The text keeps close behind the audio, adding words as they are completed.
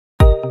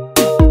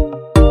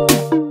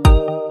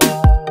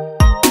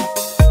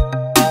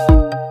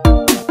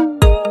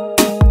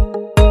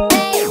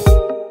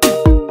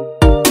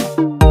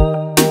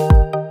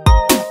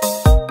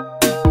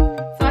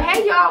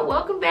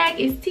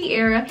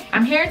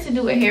wanted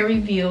to do a hair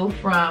review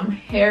from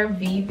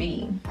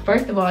Hairvivi.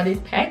 First of all, this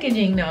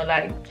packaging though,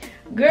 like,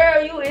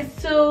 girl, you is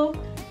too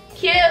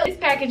cute. This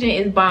packaging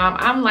is bomb.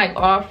 I'm like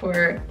all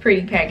for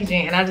pretty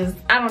packaging, and I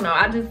don't know,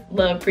 I just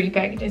love pretty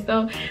packaging.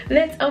 So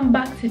let's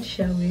unbox it,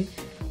 shall we?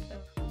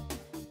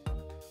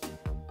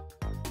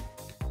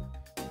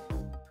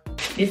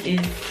 This is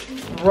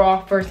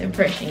raw first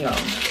impression, y'all.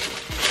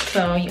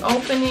 So you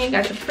open it,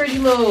 got the pretty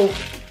little,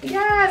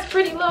 yes,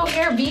 pretty little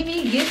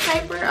Hairvivi gift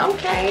paper.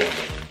 Okay,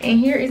 and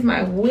here is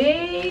my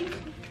wig.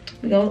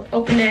 We're gonna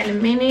open that in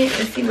a minute.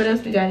 Let's see what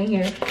else we got in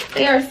here.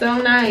 They are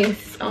so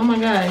nice. Oh my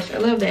gosh, I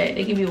love that.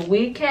 They give you a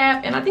wig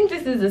cap, and I think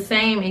this is the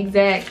same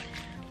exact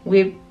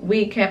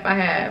wig cap I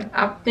have.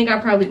 I think I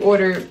probably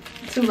ordered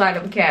too light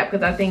of a cap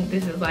because I think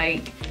this is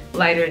like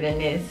lighter than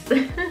this.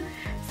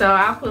 So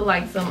I'll put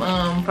like some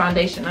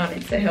foundation on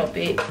it to help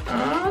it.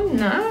 Oh,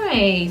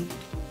 nice.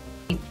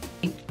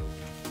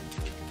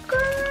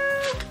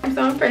 Girl, I'm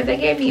so impressed. They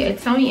gave me a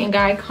Tony and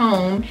Guy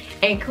comb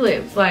and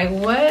clips. Like,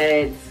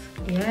 what?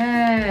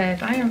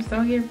 Yes, I am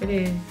so here for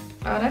this.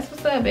 Oh, that's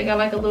what's up. They got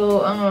like a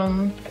little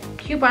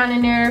coupon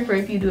in there for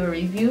if you do a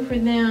review for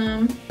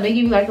them. They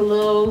give you like a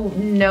little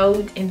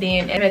note, and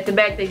then at the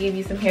back they give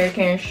you some hair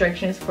care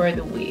instructions for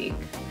the wig.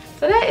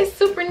 So that is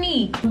super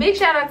neat. Big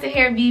shout out to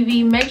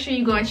Hairvivi. Make sure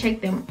you go and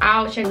check them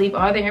out. Leave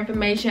all their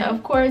information,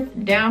 of course,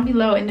 down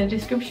below in the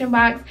description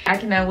box. I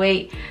cannot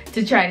wait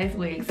to try this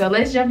wig. So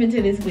let's jump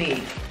into this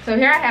wig. So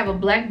here I have a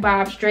black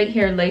bob straight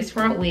hair lace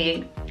front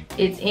wig.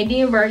 It's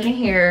Indian virgin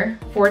hair,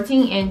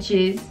 14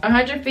 inches,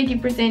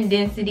 150%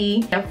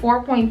 density, a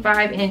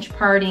 4.5 inch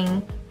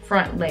parting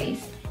front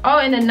lace. Oh,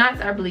 and the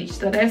knots are bleached,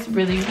 so that's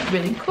really,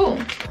 really cool.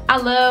 I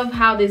love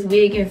how this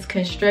wig is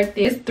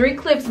constructed. It's 3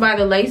 clips by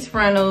the lace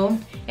frontal,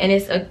 and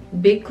it's a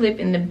big clip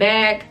in the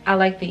back. I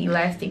like the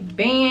elastic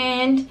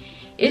band.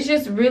 It's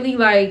just really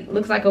like,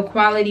 looks like a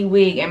quality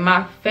wig. And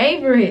my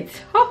favorite,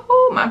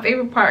 my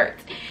favorite part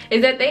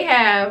is that they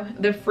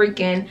have the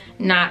freaking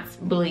knots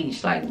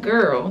bleached. Like,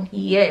 girl,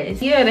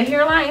 yes. Yeah, the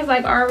hairline is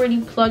like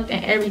already plucked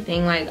and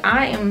everything. Like,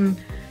 I am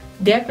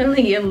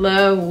definitely in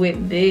love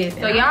with this.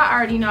 So y'all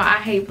already know I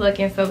hate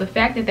plucking, so the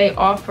fact that they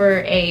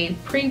offer a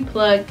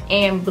pre-plucked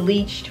and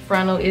bleached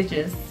frontal is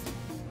just,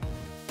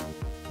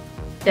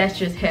 that's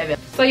just heaven.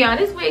 So y'all,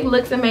 this wig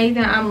looks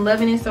amazing. I'm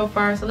loving it so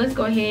far, so let's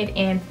go ahead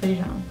and put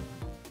it on.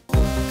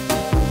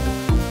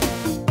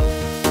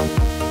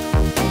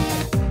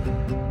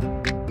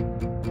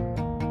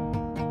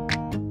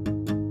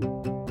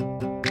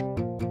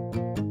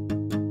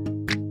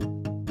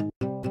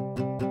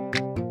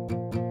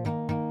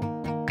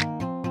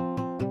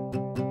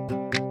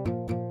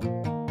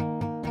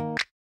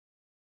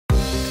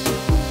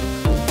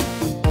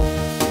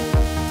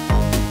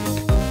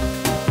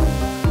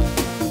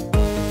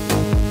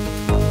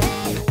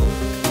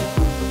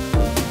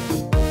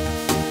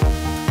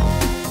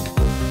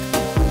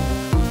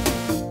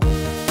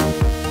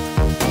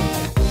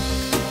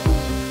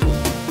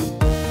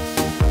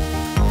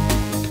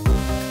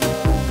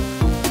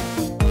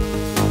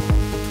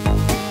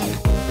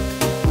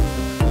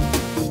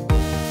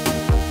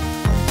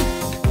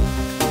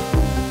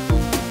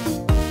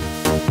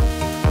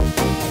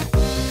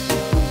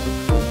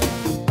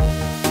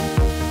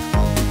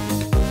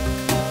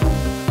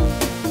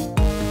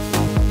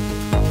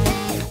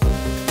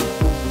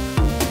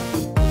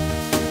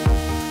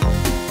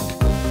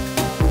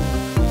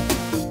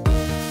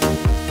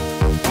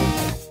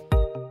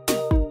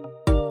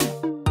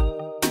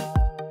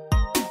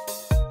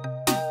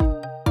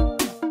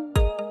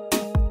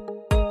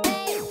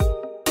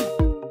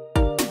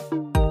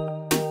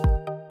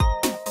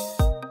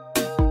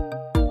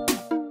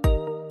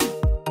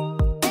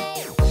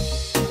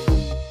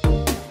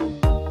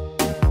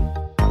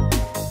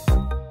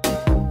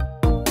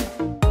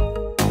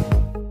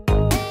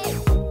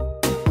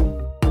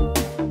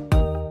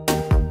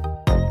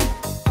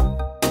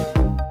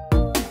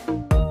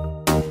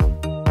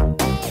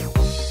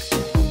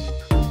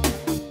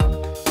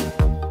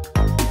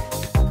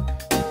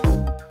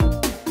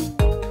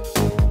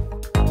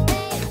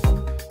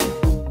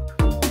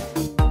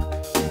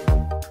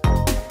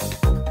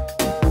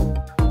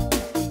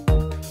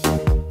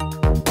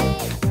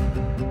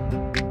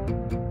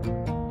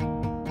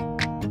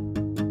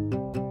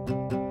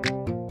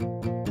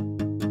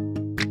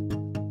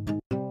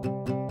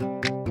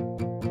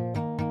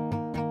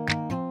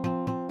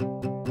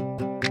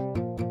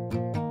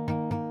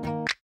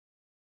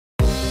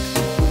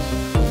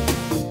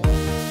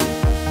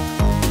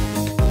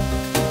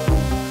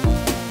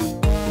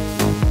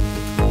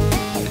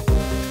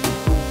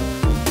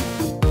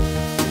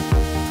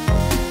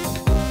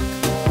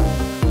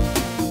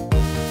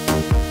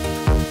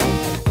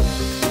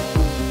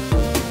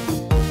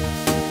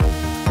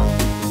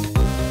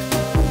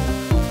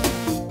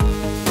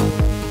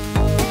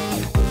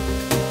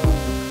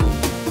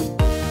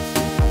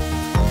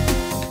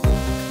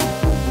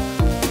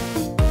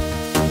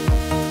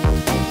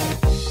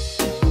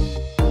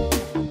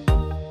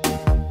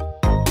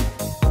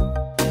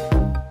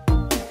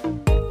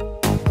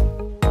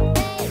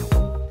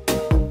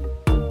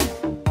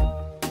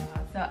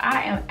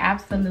 I am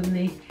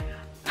absolutely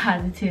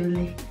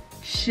positively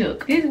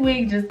shook. This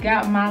wig just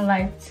got my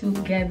life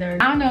together.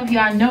 I don't know if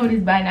y'all know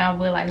this by now,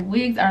 but like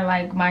wigs are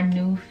like my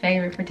new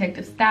favorite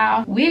protective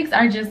style. Wigs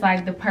are just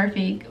like the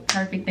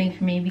perfect thing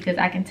for me because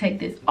I can take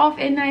this off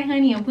at night,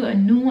 honey, and put a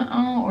new one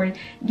on, or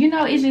you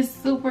know, it's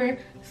just super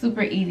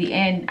easy.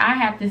 And I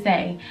have to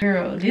say,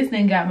 girl, this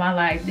thing got my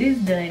life. This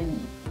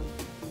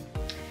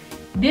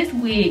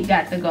wig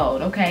got the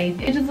gold, okay?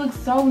 It just looks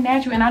so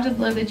natural, and I just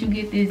love that you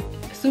get this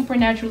super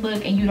natural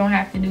look and you don't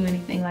have to do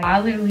anything. Like,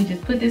 I literally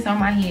just put this on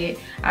my head,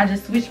 I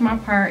just switched my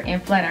part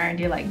and flat ironed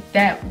it. Like,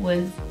 that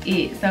was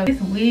it. So this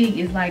wig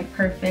is like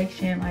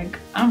perfection. Like,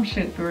 I'm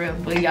shook for real.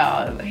 But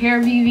y'all,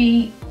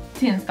 Hairvivi,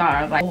 10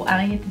 stars. Like, I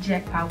done hit the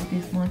jackpot with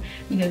this one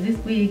because this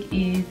wig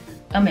is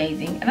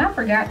amazing. And I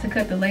forgot to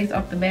cut the lace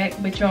off the back,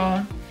 but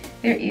y'all,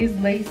 there is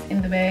lace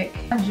in the back.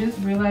 I just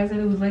realized that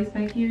it was lace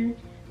back here.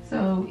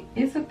 So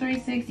it's a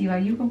 360,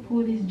 like you can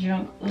pull this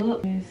junk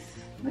up.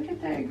 Look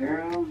at that,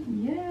 girl.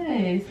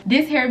 Yes.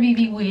 This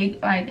Hairvivi wig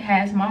like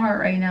has my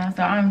heart right now.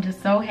 So I'm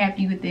just so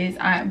happy with this.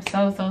 I am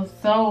so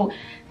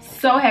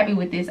happy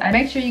with this.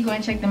 Make sure you go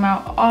and check them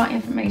out. All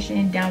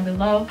information down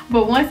below.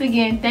 But once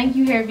again, thank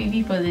you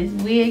Hairvivi for this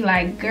wig.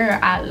 Like, girl,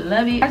 I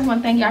love it. I just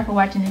want to thank y'all for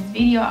watching this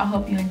video. I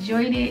hope you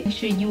enjoyed it. Make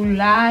sure you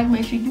like,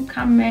 make sure you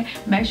comment,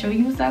 make sure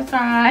you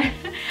subscribe.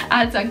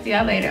 I'll talk to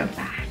y'all later.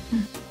 Bye.